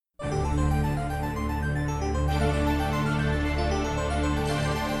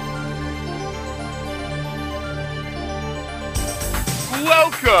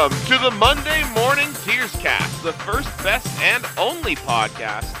Welcome to the Monday Morning Tears Cast, the first, best, and only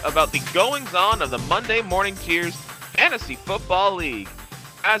podcast about the goings-on of the Monday Morning Tears Fantasy Football League.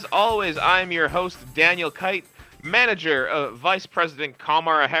 As always, I am your host, Daniel Kite, manager of Vice President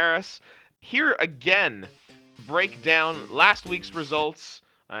Kamara Harris, here again to break down last week's results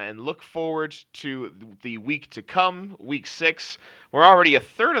and look forward to the week to come, week 6. We're already a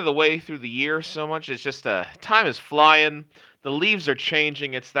third of the way through the year, so much it's just time is flying. The leaves are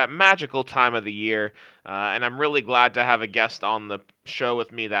changing. It's that magical time of the year, and I'm really glad to have a guest on the show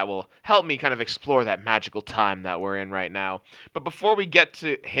with me that will help me kind of explore that magical time that we're in right now. But before we get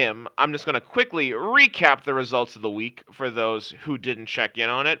to him, I'm just going to quickly recap the results of the week for those who didn't check in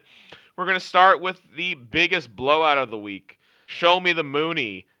on it. We're going to start with the biggest blowout of the week. Show me the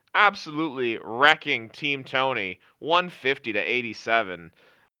Mooney, absolutely wrecking Team Tony, 150 to 87.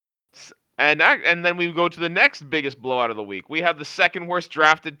 And then we go to the next biggest blowout of the week. We have the second worst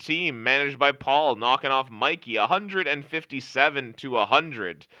drafted team, managed by Paul, knocking off Mikey, 157 to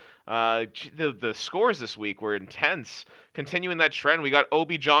 100. The scores this week were intense. Continuing that trend, we got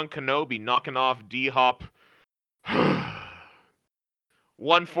Obi-John Kenobi knocking off D-Hop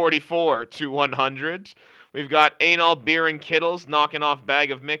 144 to 100. We've got Anal Beer and Kittles knocking off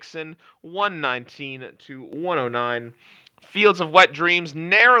Bag of Mixin, 119 to 109. Fields of Wet Dreams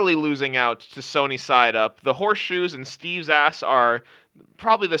narrowly losing out to Sony Side Up. The horseshoes and Steve's ass are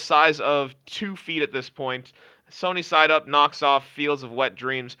probably the size of 2 feet at this point. Sony Side Up knocks off Fields of Wet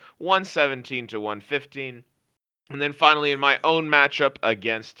Dreams 117 to 115. And then finally in my own matchup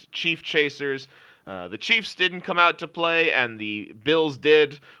against Chief Chasers, the Chiefs didn't come out to play, and the Bills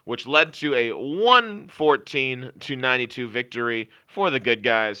did, which led to a 114 to 92 victory for the good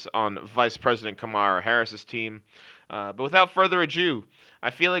guys on Vice President Kamara Harris's team. But without further ado, I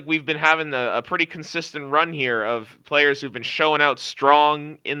feel like we've been having a pretty consistent run here of players who've been showing out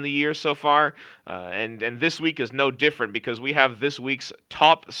strong in the year so far, and this week is no different because we have this week's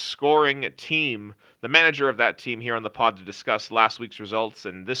top scoring team, the manager of that team, here on the pod to discuss last week's results.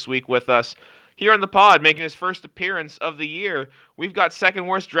 And this week with us here on the pod, making his first appearance of the year, we've got second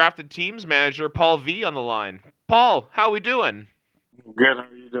worst drafted teams manager Paul V on the line. Paul, how we doing? Good. How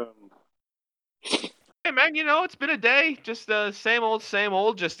are you doing? Hey man, it's been a day. Just same old, same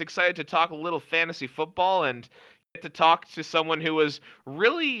old. Just excited to talk a little fantasy football and get to talk to someone who was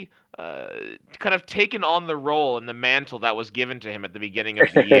really kind of taken on the role and the mantle that was given to him at the beginning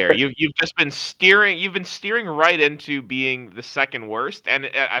of the year. You've just been steering. You've been steering right into being the second worst, and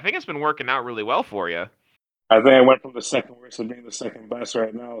I think it's been working out really well for you. I think I went from the second worst to being the second best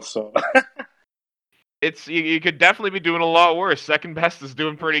right now. So It's you could definitely be doing a lot worse. Second best is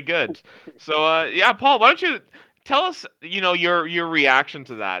doing pretty good. So yeah, Paul, why don't you tell us, your reaction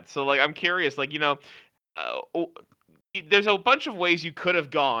to that? So like I'm curious, like, uh, there's a bunch of ways you could have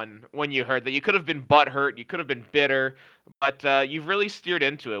gone when you heard that. You could have been butthurt, you could have been bitter, but you've really steered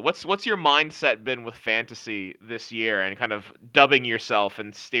into it. What's your mindset been with fantasy this year and kind of dubbing yourself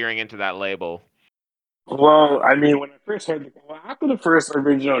and steering into that label? well, I mean, when I first heard, after the first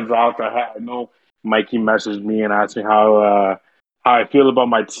original draft, I know Mikey messaged me and asked me how I feel about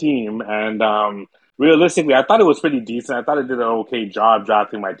my team, and realistically, I thought it was pretty decent. I thought I did an okay job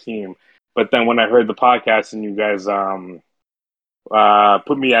drafting my team. But then when I heard the podcast and you guys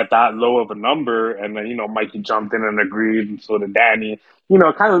put me at that low of a number, and then Mikey jumped in and agreed, and so did Danny.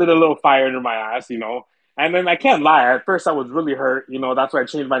 Kind of lit a little fire under my ass. And then I can't lie, at first I was really hurt. That's why I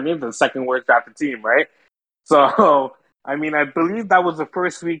changed my name to the second worst drafted team, right? So I mean, I believe that was the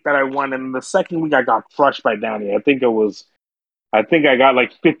first week that I won, and the second week I got crushed by Danny. I think I got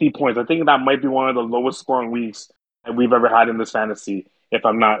like 50 points. I think that might be one of the lowest scoring weeks that we've ever had in this fantasy, if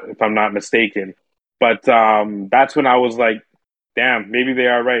I'm not mistaken. But that's when I was like, damn, maybe they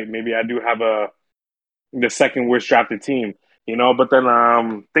are right. Maybe I do have the second worst drafted team. But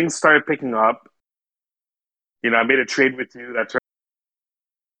then things started picking up. I made a trade with you that turned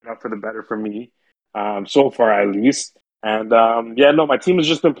out for the better for me, so far at least. And yeah, no, my team has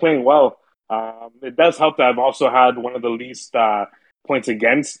just been playing well. It does help that I've also had one of the least points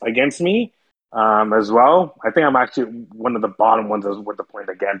against me as well. I think I'm actually one of the bottom ones with the point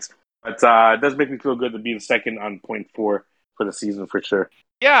against. But it does make me feel good to be the second on point for the season for sure.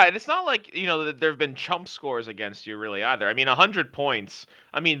 Yeah, and it's not like, that there have been chump scores against you really either. I mean, 100 points.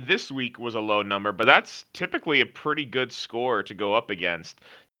 I mean, this week was a low number, but that's typically a pretty good score to go up against.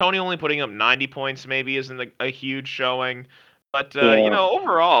 Tony only putting up 90 points maybe isn't a huge showing. But, Yeah.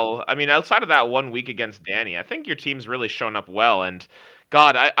 overall, I mean, outside of that one week against Danny, I think your team's really shown up well. And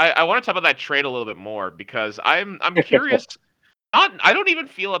God, I want to talk about that trade a little bit more because I'm curious. I don't even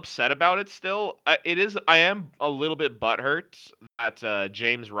feel upset about it still. I am a little bit butthurt that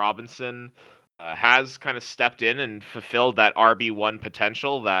James Robinson has kind of stepped in and fulfilled that RB1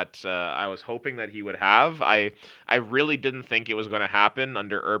 potential that I was hoping that he would have. I really didn't think it was going to happen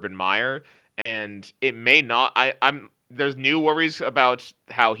under Urban Meyer, and it may not. I'm There's new worries about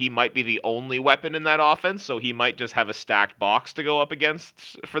how he might be the only weapon in that offense, so he might just have a stacked box to go up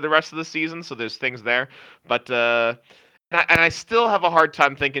against for the rest of the season. So there's things there, but and I still have a hard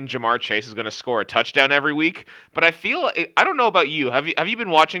time thinking Jamar Chase is going to score a touchdown every week. But I don't know about you. Have you been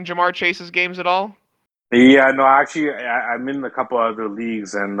watching Jamar Chase's games at all? Yeah, no, actually, I'm in a couple other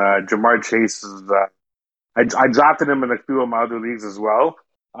leagues, and Jamar Chase is. I drafted him in a few of my other leagues as well.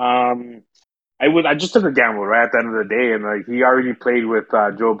 Um, I just took a gamble right at the end of the day, and like he already played with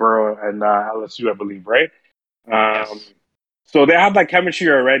Joe Burrow and LSU, I believe, right? Um, Yes. so they have that chemistry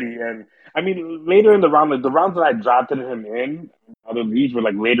already, and I mean later in the round, like the rounds that I drafted him in, other leagues were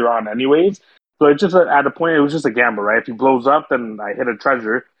like later on, anyways. So it's just at a point, it was just a gamble, right? If he blows up, then I hit a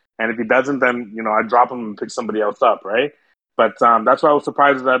treasure, and if he doesn't, then I drop him and pick somebody else up, right? But that's why I was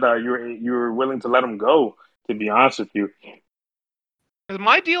surprised that you were willing to let him go. To be honest with you, 'Cause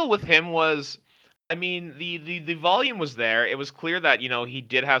my deal with him was, I mean, the volume was there. It was clear that, he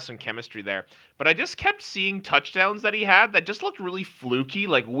did have some chemistry there. But I just kept seeing touchdowns that he had that just looked really fluky,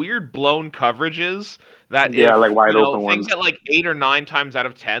 like weird blown coverages that yeah, like if, wide open things ones. that like 8 or 9 times out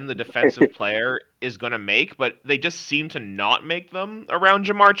of 10 the defensive player is gonna make, but they just seem to not make them around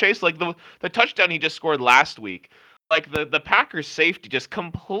Jamar Chase. Like the touchdown he just scored last week. Like the Packers safety just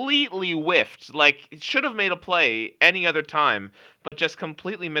completely whiffed. Like it should have made a play any other time, but just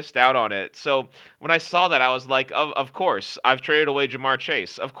completely missed out on it. So when I saw that, I was like, of course, I've traded away Jamar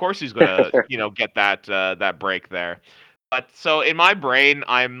Chase. Of course he's gonna, get that break there. But so in my brain,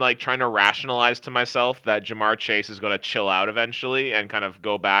 I'm like trying to rationalize to myself that Jamar Chase is gonna chill out eventually and kind of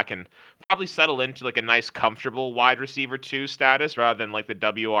go back and probably settle into like a nice, comfortable wide receiver two status rather than like the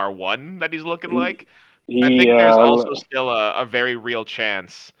WR1 that he's looking he, like. I he think there's also still a very real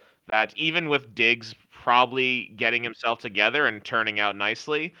chance that even with Diggs probably getting himself together and turning out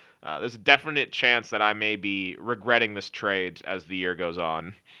nicely, there's a definite chance that I may be regretting this trade as the year goes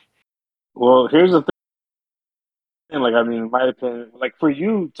on. well, here's the thing. Like, I mean, in my opinion, like for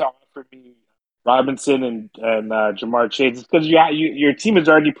you to offer me Robinson and Jamar Chase, it's because your team is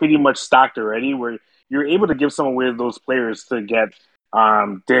already pretty much stacked already. Where you're able to give some away of those players to get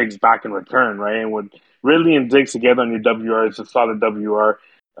Diggs back in return, right? And with Ridley and Diggs together on your WR, it's a solid WR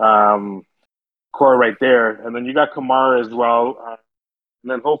core right there. And then you got Kamara as well.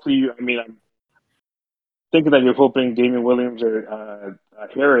 And then hopefully, I mean, I'm thinking that you're hoping Damian Williams or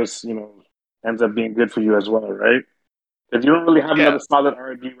Harris, ends up being good for you as well, right? Because you don't really have Yeah, another solid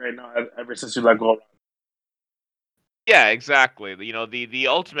R&D right now ever since you let go. yeah, exactly. The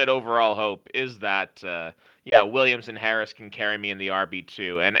ultimate overall hope is that yeah, Williams and Harris can carry me in the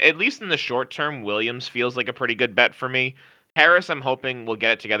RB2, and at least in the short term, Williams feels like a pretty good bet for me. Harris, I'm hoping will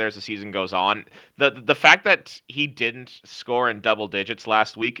get it together as the season goes on. The fact that he didn't score in double digits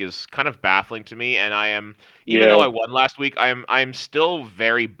last week is kind of baffling to me, and I am, even though Yeah. I won last week, I'm still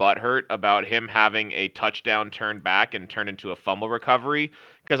very butthurt about him having a touchdown turned back and turned into a fumble recovery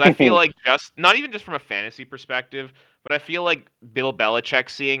because I feel like, just not even just from a fantasy perspective, but I feel like Bill Belichick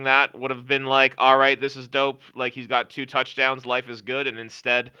seeing that would have been like, all right, this is dope. Like he's got 2 touchdowns, life is good. And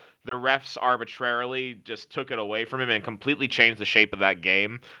instead, the refs arbitrarily just took it away from him and completely changed the shape of that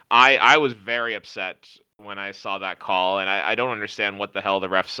game. I was very upset when I saw that call, and I don't understand what the hell the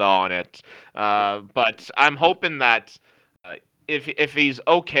ref saw on it. But I'm hoping that. Uh, if he's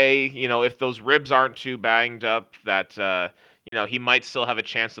okay, if those ribs aren't too banged up, that he might still have a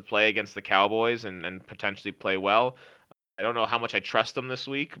chance to play against the Cowboys and potentially play well. I don't know how much I trust him this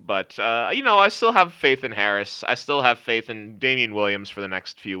week, but I still have faith in Harris. I still have faith in Damian Williams for the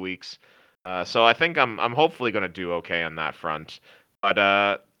next few weeks. So I think I'm hopefully going to do okay on that front. But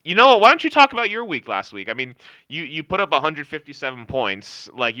why don't you talk about your week last week? I mean, you put up 157 points.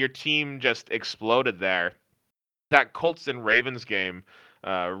 Like your team just exploded there. That Colts and Ravens game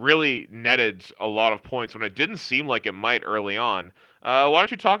really netted a lot of points when it didn't seem like it might early on. Why don't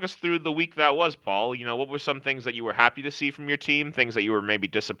you talk us through the week that was, Paul? What were some things that you were happy to see from your team, things that you were maybe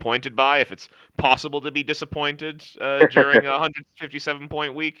disappointed by, if it's possible to be disappointed during a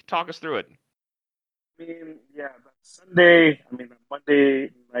 157-point week? Talk us through it. I mean, yeah, that Sunday, I mean, the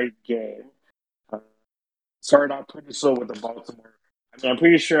Monday night game uh, started out pretty slow with the Baltimore. I mean, I'm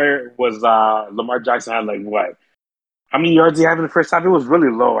pretty sure it was Lamar Jackson had like what? How many yards did he have in the first half? It was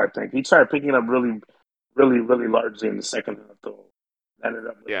really low, I think. He started picking it up really, really, really largely in the second half, though. Ended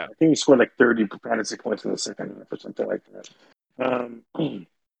up with, Yeah. I think he scored like 30 fantasy points in the second half or something like that. Um,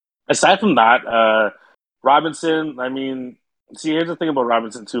 aside from that, Robinson. I mean, see, here's the thing about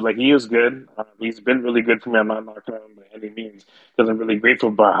Robinson too. Like he is good. He's been really good for me. I'm not knocking on him by any means because I'm really grateful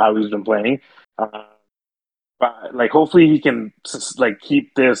about how he's been playing. Uh, but like, hopefully, he can like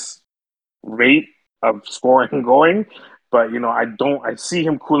keep this rate of scoring going. But I don't. I see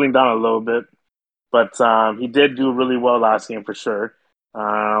him cooling down a little bit. But he did do really well last game for sure.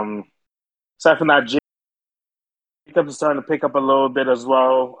 Um, aside from that, Jacobs is starting to pick up a little bit as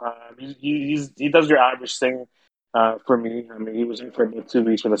well. He does your average thing for me. I mean, he was in for about 2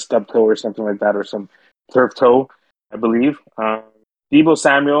 weeks with a stub toe or something like that, or some turf toe, I believe. Debo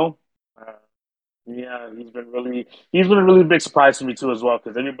Samuel, uh, yeah, he's been a really big surprise to me too as well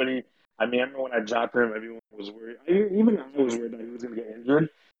because everybody. I mean, I remember when I drafted him, everyone was worried. Even I was worried that he was going to get injured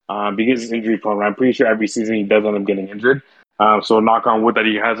because he's injury prone. I'm pretty sure every season he does end up getting injured. So knock on wood that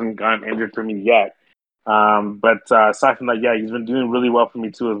he hasn't gotten injured for me yet. But aside from that, yeah, he's been doing really well for me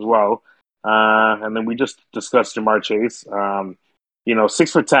too as well. And then we just discussed Jamar Chase.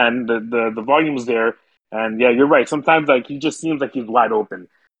 6 for 10. The volume is there, and yeah, you're right. Sometimes like he just seems like he's wide open,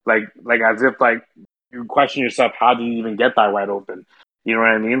 like as if like you question yourself, how did he even get that wide open? You know what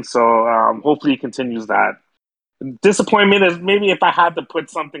I mean? So hopefully he continues that. Disappointment is maybe if I had to put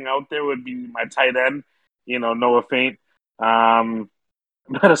something out there would be my tight end, Noah Faint. Um,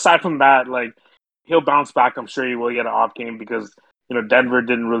 but aside from that, like he'll bounce back. I'm sure he will get an off game because Denver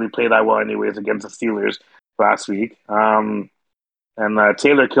didn't really play that well anyways against the Steelers last week. And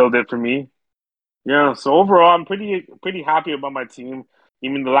Taylor killed it for me. Yeah. So overall, I'm pretty happy about my team.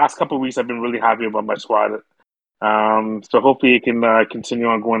 Even the last couple of weeks, I've been really happy about my squad. So hopefully it can continue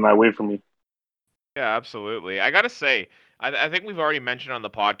on going that way for me. Yeah, absolutely. I gotta say, I think we've already mentioned on the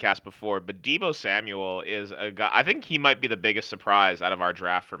podcast before, but Debo Samuel is a guy. I think he might be the biggest surprise out of our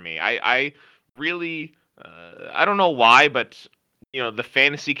draft for me. I really, I don't know why, but the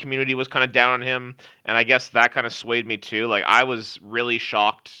fantasy community was kind of down on him, and I guess that kind of swayed me too. Like I was really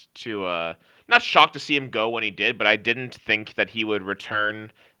shocked to, not shocked to see him go when he did, but I didn't think that he would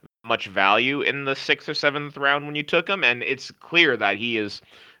return much value in the sixth or seventh round when you took him, and it's clear that he is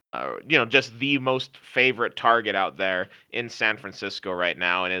just the most favorite target out there in San Francisco right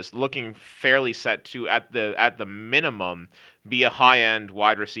now, and is looking fairly set to at the minimum be a high end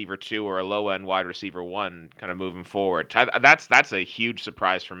wide receiver two or a low end wide receiver one, kind of moving forward. That's a huge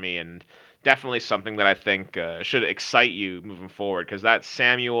surprise for me, and definitely something that I think should excite you moving forward because that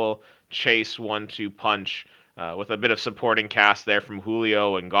Samuel Chase 1-2 punch. With a bit of supporting cast there from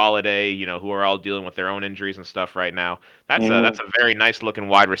Julio and Galladay, who are all dealing with their own injuries and stuff right now. That's Mhm. a very nice looking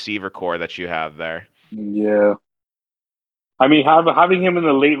wide receiver core that you have there. Yeah. I mean, having him in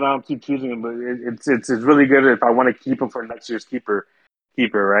the late round, keep choosing him, but it's really good if I want to keep him for next year's keeper,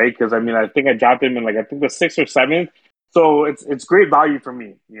 right? Because I mean, I think I dropped him in like I think the sixth or seventh, so it's great value for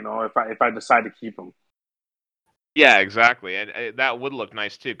me, if I decide to keep him. Yeah, exactly, and that would look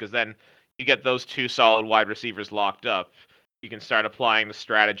nice too, because then you get those two solid wide receivers locked up. You can start applying the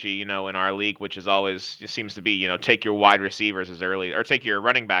strategy, in our league, which is always it seems to be, take your wide receivers as early or take your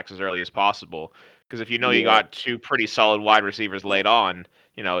running backs as early as possible. Because if you know you Yeah. got two pretty solid wide receivers late on,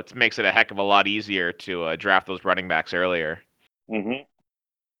 it makes it a heck of a lot easier to draft those running backs earlier. Hmm.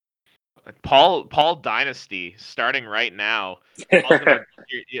 Paul Dynasty starting right now. Paul's gonna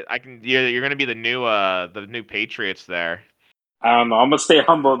you're gonna be the new Patriots there. I don't know. I'm gonna stay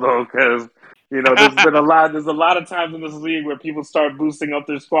humble though, because there's a lot of times in this league where people start boosting up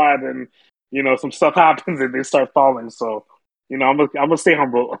their squad, and some stuff happens and they start falling. So I'm gonna stay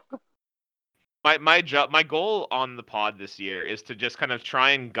humble. My goal on the pod this year is to just kind of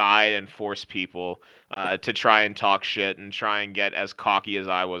try and guide and force people to try and talk shit and try and get as cocky as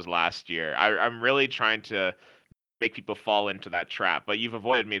I was last year. I'm really trying to make people fall into that trap, but you've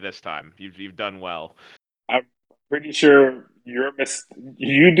avoided me this time. You've done well. I'm pretty sure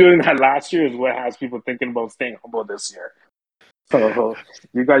you doing that last year is what has people thinking about staying humble this year. So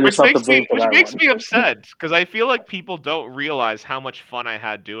you got Which yourself to makes me blame for which that makes one. me upset because I feel like people don't realize how much fun I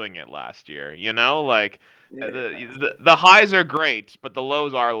had doing it last year. Like the highs are great, but the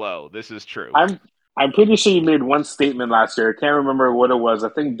lows are low. This is true. I'm I'm pretty sure you made one statement last year. I can't remember what it was. I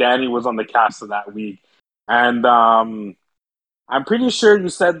think Danny was on the cast of that week, and I'm pretty sure you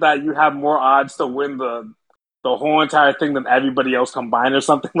said that you have more odds to win the whole entire thing than everybody else combined, or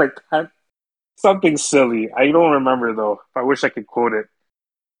something like that. Something silly. I don't remember though. I wish I could quote it.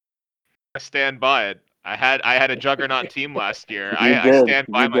 I stand by it. I had a juggernaut team last year. You I did. stand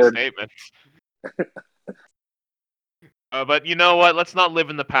You by my did. statements. But you know what? Let's not live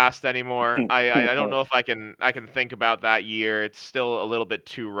in the past anymore. I don't know if I can think about that year. It's still a little bit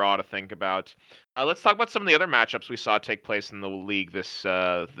too raw to think about. Let's talk about some of the other matchups we saw take place in the league this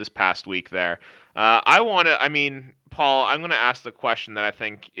past week. There, I mean, Paul, I'm going to ask the question that I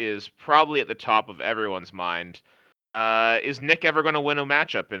think is probably at the top of everyone's mind. Is Nick ever going to win a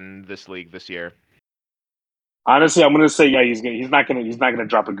matchup in this league this year? Honestly, I'm gonna say yeah. He's not gonna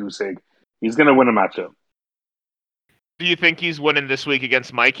drop a goose egg. He's gonna win a matchup. Do you think he's winning this week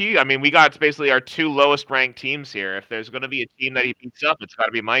against Mikey? I mean, we got basically our two lowest ranked teams here. If there's going to be a team that he beats up, it's got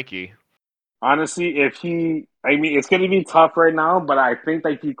to be Mikey. Honestly, I mean, it's gonna be tough right now, but I think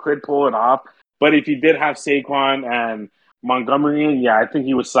that he could pull it off. But if he did have Saquon and Montgomery, yeah, I think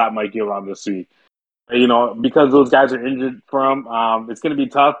he would slap Mikey around this week. Because those guys are injured for him. It's going to be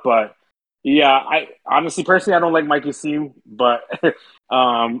tough, but yeah, I honestly, personally, I don't like Mikey's team, but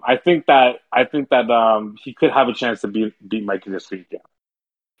I think that he could have a chance to beat Mikey this week. Yeah.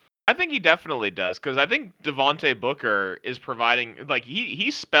 I think he definitely does because I think Devontae Booker is providing like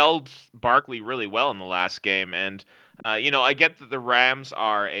he spelled Barkley really well in the last game, and I get that the Rams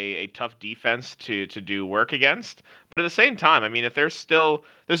are a tough defense to do work against, but at the same time, I mean, if there's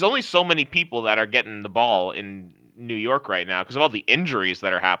only so many people that are getting the ball in New York right now because of all the injuries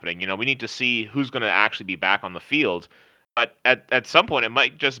that are happening. We need to see who's going to actually be back on the field, but at some point it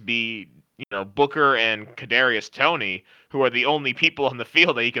might just be Booker and Kadarius Toney who are the only people on the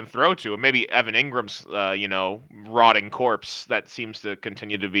field that he can throw to, and maybe Evan Ingram's, rotting corpse that seems to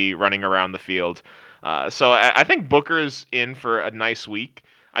continue to be running around the field. So I think Booker's in for a nice week.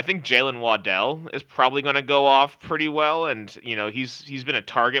 I think Jalen Waddell is probably going to go off pretty well, and he's been a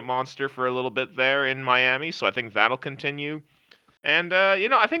target monster for a little bit there in Miami, so I think that'll continue. And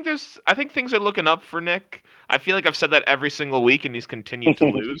I think things are looking up for Nick. I feel like I've said that every single week, and he's continued to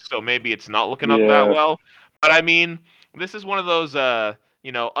lose. So maybe it's not looking up that Yeah. well. But I mean, this is one of those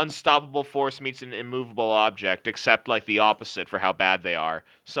unstoppable force meets an immovable object, except like the opposite for how bad they are.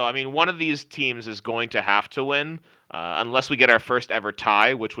 So I mean, one of these teams is going to have to win. Unless we get our first ever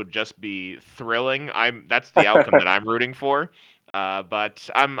tie, which would just be thrilling. That's the outcome that I'm rooting for. But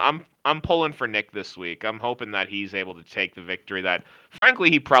I'm pulling for Nick this week. I'm hoping that he's able to take the victory that, frankly,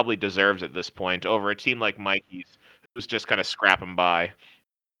 he probably deserves at this point over a team like Mikey's, who's just kind of scrapping by.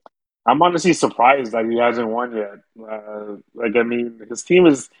 I'm honestly surprised that he hasn't won yet. I mean, his team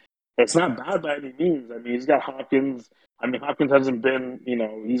it's not bad by any means. I mean, he's got Hopkins. I mean, Hopkins hasn't been,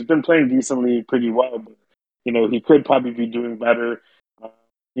 he's been playing decently, pretty well, but he could probably be doing better. Uh,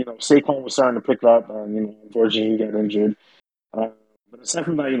 Saquon was starting to pick up, and unfortunately, he got injured. Uh, but aside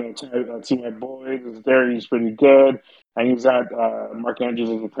from that, T.Y. Boyd is there. He's pretty good, and he's got Mark Andrews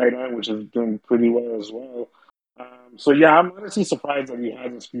as a tight end, which is doing pretty well as well. So yeah, I'm honestly surprised that he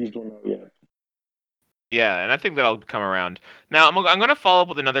hasn't squeezed one out yet. Yeah, and I think that'll come around. Now, I'm going to follow up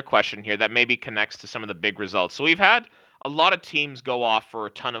with another question here that maybe connects to some of the big results. So we've had a lot of teams go off for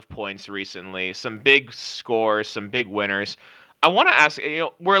a ton of points recently, some big scores, some big winners. I want to ask,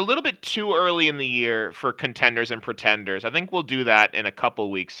 we're a little bit too early in the year for contenders and pretenders. I think we'll do that in a couple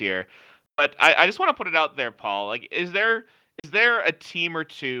weeks here. But I just want to put it out there, Paul. Like, is there a team or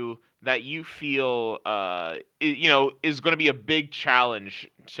two that you feel is going to be a big challenge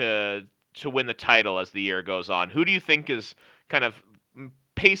to win the title as the year goes on? Who do you think is kind of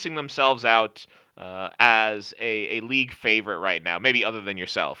pacing themselves out as a league favorite right now? Maybe other than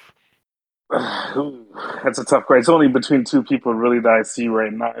yourself. That's a tough question. It's only between two people really that I see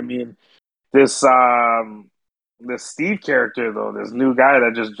right now. I mean, this this Steve character though, this new guy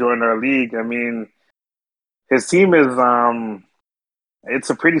that just joined our league. I mean, his team is it's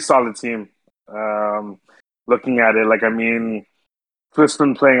a pretty solid team. Um, Looking at it, like I mean, Swift's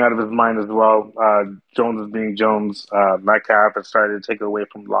been playing out of his mind as well. Jones is being Jones. Metcalf has started to take away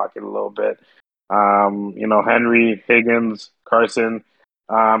from Lockett a little bit. Henry, Higgins, Carson.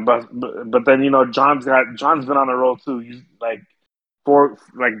 But then John's been on a roll too. He's like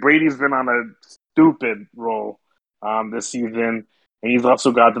Brady's been on a stupid roll this season, and he's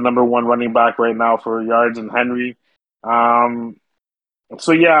also got the number one running back right now for yards and Henry. Um,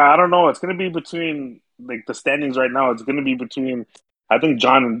 so yeah, I don't know. It's gonna be between like the standings right now. It's gonna be between. I think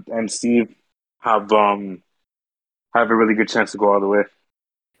John and Steve have have a really good chance to go all the way.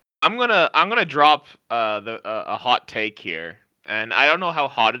 I'm gonna drop a hot take here, and I don't know how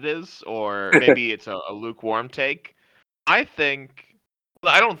hot it is, or maybe it's a lukewarm take. I think.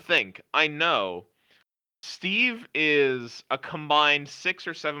 Well, I don't think. I know Steve is a combined 6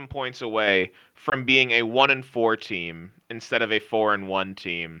 or 7 points away from being a 1-4 team instead of a 4-1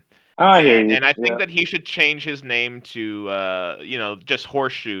 team. I hear And you. and I think Yeah. that he should change his name to just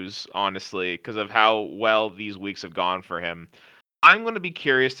horseshoes, honestly, because of how well these weeks have gone for him. I'm going to be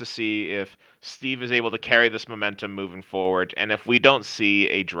curious to see if Steve is able to carry this momentum moving forward, and if we don't see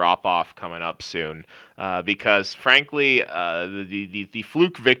a drop off coming up soon, because frankly, the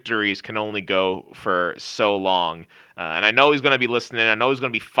fluke victories can only go for so long. And I know he's going to be listening. I know he's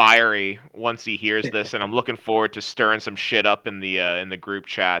going to be fiery once he hears this, and I'm looking forward to stirring some shit up in the group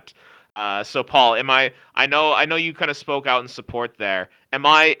chat. So Paul, I know you kind of spoke out in support there. Am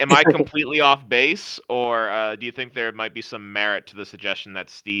I completely off base, or do you think there might be some merit to the suggestion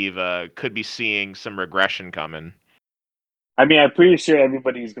that Steve could be seeing some regression coming? I mean, I'm pretty sure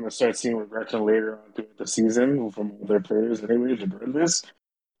everybody's going to start seeing regression later on through the season from all their players, anyways, regardless.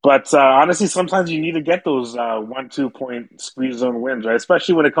 But honestly, sometimes you need to get those 1, 2 point squeeze zone wins, right?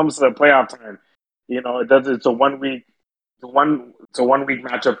 Especially when it comes to the playoff time. You know, it does. It's a 1 week, it's a 1 week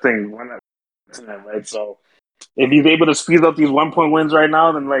matchup thing, one at a time, right? So if he's able to squeeze out these 1 point wins right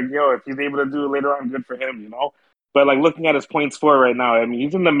now, then like, yo, if he's able to do it later on, good for him, you know. But like looking at his points score right now, I mean,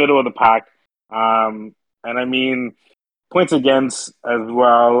 he's in the middle of the pack, and I mean points against as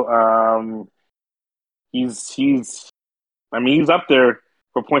well. He's I mean, he's up there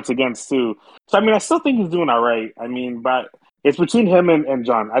for points against too. So I mean, I still think he's doing all right. I mean, but it's between him and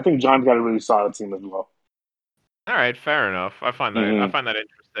John. I think John's got a really solid team as well. All right, fair enough. I Mm-hmm. find that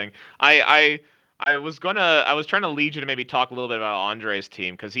interesting. I was trying to lead you to maybe talk a little bit about Andre's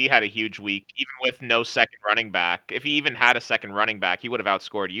team because he had a huge week, even with no second running back. If he even had a second running back, he would have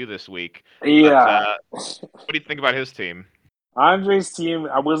outscored you this week. But Yeah, what do you think about his team? Andre's team.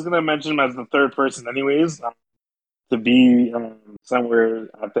 I was gonna mention him as the third person, anyways, to be somewhere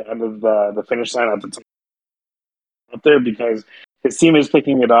at the end of the finish line at the top up there because his team is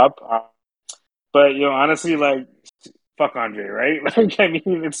picking it up. But you know, honestly, like fuck Andre, right? Like, I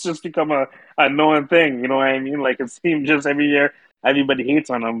mean, it's just become a known thing. You know what I mean? Like, it seems just every year everybody hates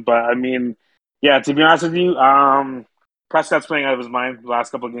on him. But I mean, yeah, to be honest with you, Prescott's playing out of his mind the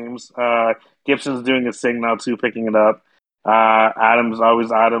last couple of games. Gibson's doing his thing now too, picking it up. Adams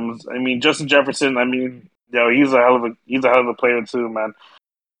always Adams. I mean, Justin Jefferson. I mean, yo, he's a hell of a player too, man.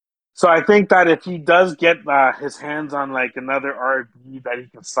 So I think that if he does get his hands on like another RB that he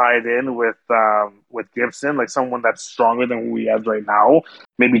can side in with Gibson, like someone that's stronger than who he has right now,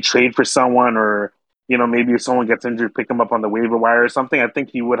 maybe trade for someone, or you know, maybe if someone gets injured, pick him up on the waiver wire or something. I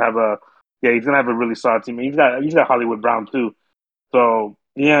think he would have a yeah, he's gonna have a really solid team. He's got Hollywood Brown too, so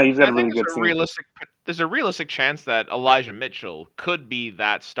yeah, he's got I a think really good team. there's a realistic chance that Elijah Mitchell could be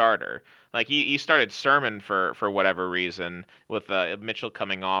that starter. Like he started Sermon for whatever reason with Mitchell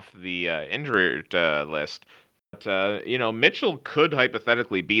coming off the injured list. But Mitchell could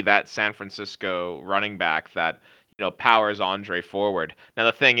hypothetically be that San Francisco running back that powers Andre forward. Now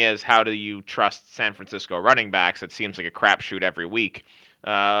the thing is, how do you trust San Francisco running backs? It seems like a crapshoot every week.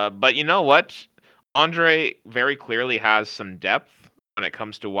 But you know what? Andre very clearly has some depth when it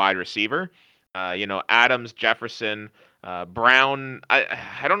comes to wide receiver. Adams, Jefferson, Brown.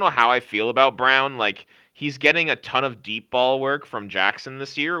 I don't know how I feel about Brown. Like he's getting a ton of deep ball work from Jackson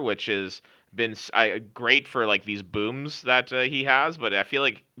this year, which has been great for like these booms that he has. But I feel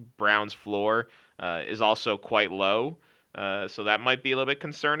like Brown's floor is also quite low, so that might be a little bit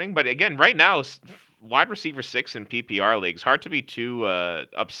concerning. But again, right now, wide receiver 6 in PPR leagues, hard to be too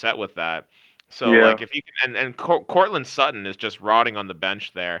upset with that. So Yeah. like if you can, and Cortland Sutton is just rotting on the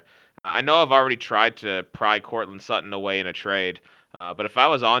bench there. I know I've already tried to pry Cortland Sutton away in a trade, but if I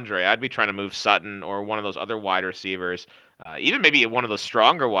was Andre, I'd be trying to move Sutton or one of those other wide receivers, even maybe one of those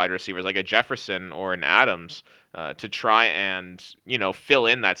stronger wide receivers like a Jefferson or an Adams, to try and fill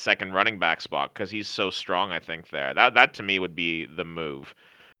in that second running back spot because he's so strong. I think there that to me would be the move.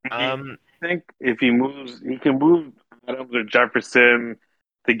 Um, I think if he moves, he can move Adams or Jefferson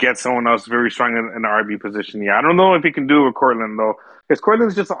to get someone else very strong in the RB position. Yeah, I don't know if he can do it with Cortland though, because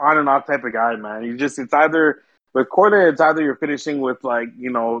Cortland's just an on and off type of guy, man. It's either with Cortland, it's either you're finishing with like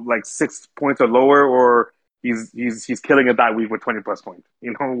like 6 points or lower, or he's killing it that week with 20 plus points.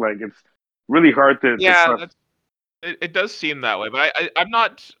 You know, like it's really hard to yeah, trust. it does seem that way, but I'm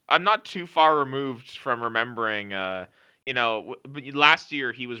not too far removed from remembering. But last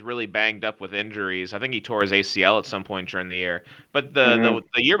year he was really banged up with injuries. I think he tore his ACL at some point during the year. But the Mm-hmm.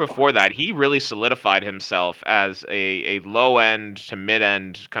 the year before that, he really solidified himself as a low end to mid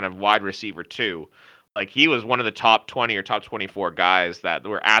end kind of wide receiver too. Like he was one of the top 20 or top 24 guys that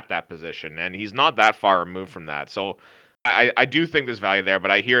were at that position, and he's not that far removed from that. So I do think there's value there,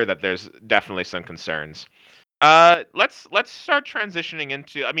 but I hear that there's definitely some concerns. Let's start transitioning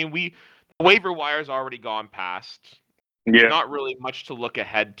into. I mean, Waiver wire's already gone past. There's Yeah. not really much to look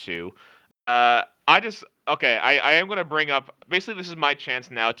ahead to. I am going to bring up. Basically, this is my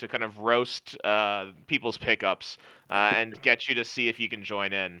chance now to kind of roast people's pickups and get you to see if you can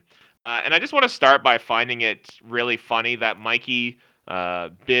join in. And I just want to start by finding it really funny that Mikey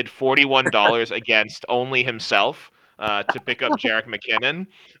bid $41 against only himself to pick up Jerick McKinnon.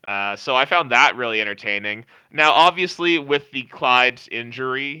 So I found that really entertaining. Now, obviously, with the Clyde's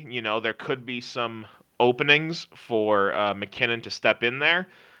injury, there could be some openings for McKinnon to step in there.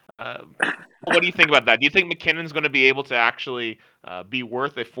 Uh, what do you think about that? Do you think McKinnon's going to be able to actually be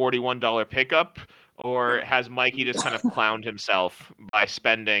worth a $41 pickup, or has Mikey just kind of clowned himself by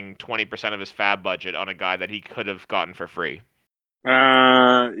spending 20% of his fab budget on a guy that he could have gotten for free?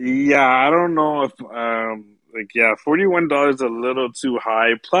 Yeah, I don't know if $41 a little too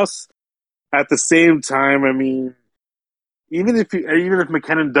high. Plus, at the same time, I mean, even if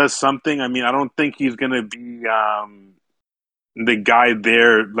McKinnon does something, I mean, I don't think he's gonna be the guy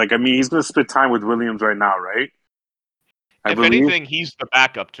there. Like, I mean, he's gonna split time with Williams right now, right? I If believe. anything, he's the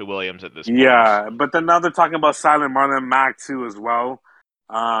backup to Williams at this point. Yeah, but then now they're talking about Silent Marlon Mack too as well.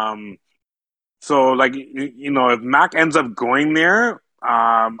 Um, so like if Mack ends up going there,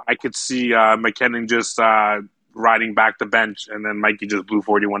 I could see McKinnon just riding back the bench, and then Mikey just blew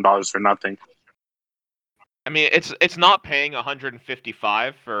 $41 for nothing. I mean, it's not paying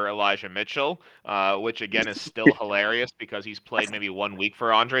 155 for Elijah Mitchell, which again is still hilarious because he's played maybe 1 week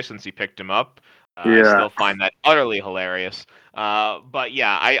for Andre since he picked him up. I Yeah. still find that utterly hilarious. But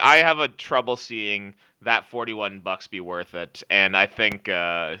yeah, I have a trouble seeing that $41 be worth it, and I think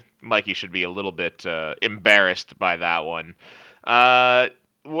Mikey should be a little bit embarrassed by that one. Uh,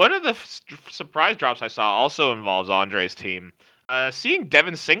 One of the surprise drops I saw also involves Andre's team. Seeing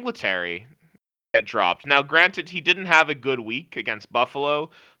Devin Singletary get dropped. Now, granted, he didn't have a good week against Buffalo.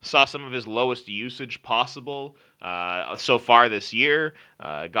 Saw some of his lowest usage possible so far this year.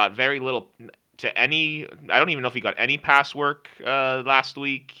 Got very little to any. I don't even know if he got any pass work last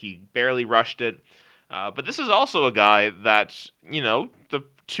week. He barely rushed it. But this is also a guy that the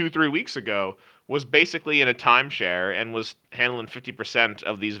 2-3 weeks ago was basically in a timeshare and was handling 50%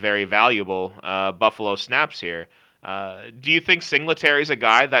 of these very valuable Buffalo snaps here. Do you think Singletary's a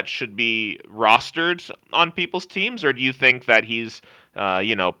guy that should be rostered on people's teams, or do you think that he's,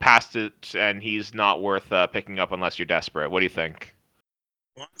 past it and he's not worth picking up unless you're desperate? What do you think?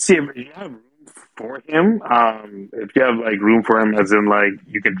 See, if you have room for him, if you have like room for him, as in like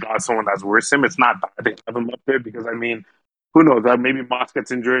you could draw someone that's worse him, it's not bad to have him up there because I mean, who knows? Maybe Moss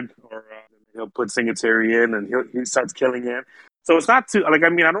gets injured, or he'll put Singletary in, and he starts killing it. So it's not too like I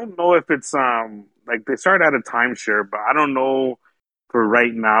mean I don't know if it's like they started at a timeshare, but I don't know for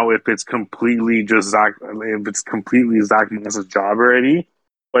right now if it's completely just Zach Moss's job already.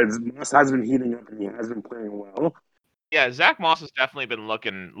 But Moss has been heating up and he has been playing well. Yeah, Zach Moss has definitely been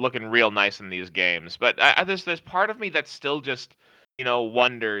looking real nice in these games, but there's part of me that still just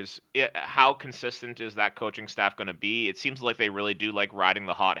wonders how consistent is that coaching staff going to be. It seems like they really do like riding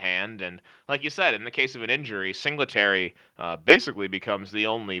the hot hand, and like you said, in the case of an injury, Singletary basically becomes the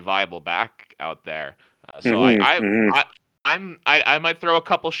only viable back out there. So I I might throw a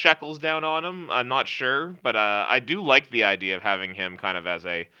couple shekels down on him. I'm not sure, but I do like the idea of having him kind of as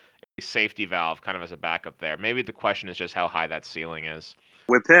a safety valve, kind of as a backup there. Maybe the question is just how high that ceiling is.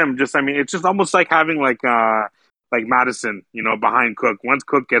 With him, just I mean, it's just almost like having like Madison, behind Cook. Once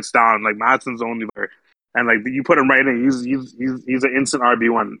Cook gets down, like Madison's only there, and like you put him right in, he's an instant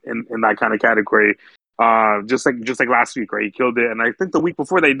RB1 in that kind of category. Just like last week, right? He killed it, and I think the week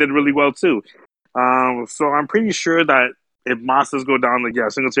before they did really well too. So I'm pretty sure that if Moss does go down, like yeah,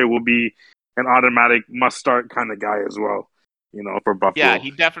 Singletary will be an automatic must start kind of guy as well. For Yeah, Buffalo.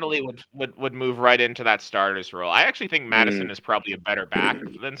 he definitely would move right into that starter's role. I actually think Madison Mm, is probably a better back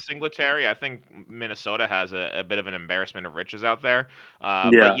than Singletary. I think Minnesota has a bit of an embarrassment of riches out there.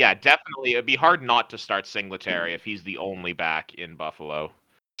 But yeah. yeah, definitely it'd be hard not to start Singletary if he's the only back in Buffalo.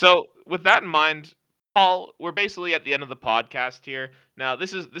 So with that in mind, Paul, we're basically at the end of the podcast here. Now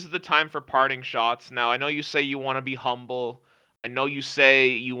this is the time for parting shots. Now I know you say you want to be humble. I know you say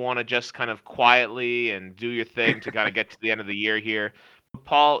you want to just kind of quietly and do your thing to kind of get to the end of the year here. But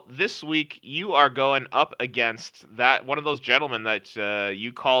Paul, this week you are going up against that one of those gentlemen that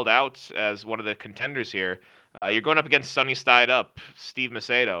you called out as one of the contenders here. You're going up against Sunny Side Up, Steve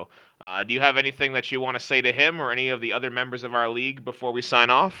Macedo. Do you have anything that you want to say to him or any of the other members of our league before we sign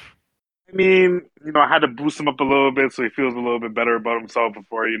off? I mean, I had to boost him up a little bit so he feels a little bit better about himself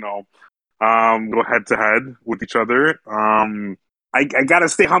before, go head to head with each other. I gotta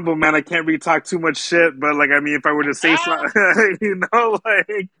stay humble, man. I can't really talk too much shit, but like, I mean, if I were to say something,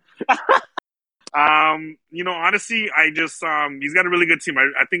 like. Honestly, I just he's got a really good team.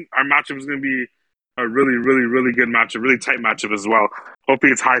 I think our matchup is going to be a really, really, really good matchup, really tight matchup as well.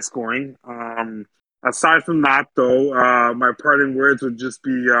 Hopefully, it's high scoring. Aside from that, though, my parting words would just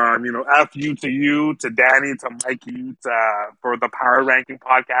be, F you, to Danny, to Mikey, for the power ranking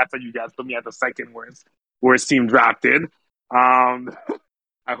podcast that you guys put me at the second worst team drafted.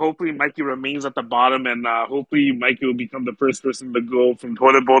 I hopefully Mikey remains at the bottom, and hopefully Mikey will become the first person to go from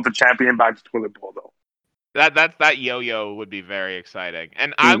toilet bowl to champion back to toilet bowl, though. That yo-yo would be very exciting.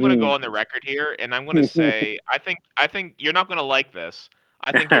 And I'm going to go on the record here, and I'm going to say I think you're not going to like this.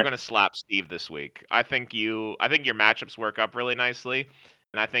 I think you're going to slap Steve this week. I think your matchups work up really nicely,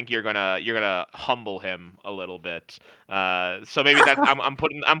 and I think you're gonna humble him a little bit. So maybe that I'm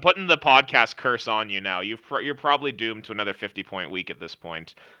putting the podcast curse on you now. You're probably doomed to another 50-point week at this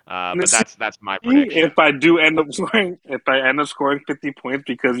point. But that's my prediction. If I do end up scoring 50 points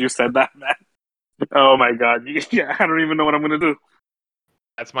because you said that, man. Oh my God! Yeah, I don't even know what I'm gonna do.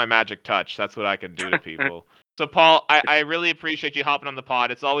 That's my magic touch. That's what I can do to people. So, Paul, I really appreciate you hopping on the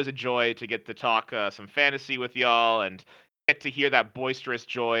pod. It's always a joy to get to talk some fantasy with y'all and get to hear that boisterous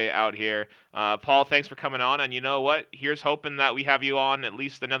joy out here. Paul, thanks for coming on. And you know what? Here's hoping that we have you on at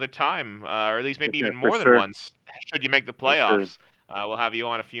least another time, or at least maybe even more than once. Should you make the playoffs, we'll have you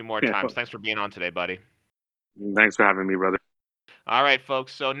on a few more times. Thanks for being on today, buddy. Thanks for having me, brother. All right,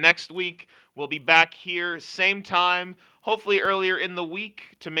 folks. So next week, we'll be back here, same time, hopefully earlier in the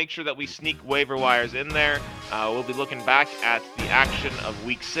week, to make sure that we sneak waiver wires in there. We'll be looking back at the action of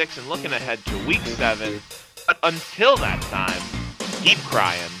Week 6 and looking ahead to Week 7. But until that time, keep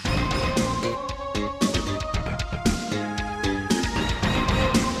crying.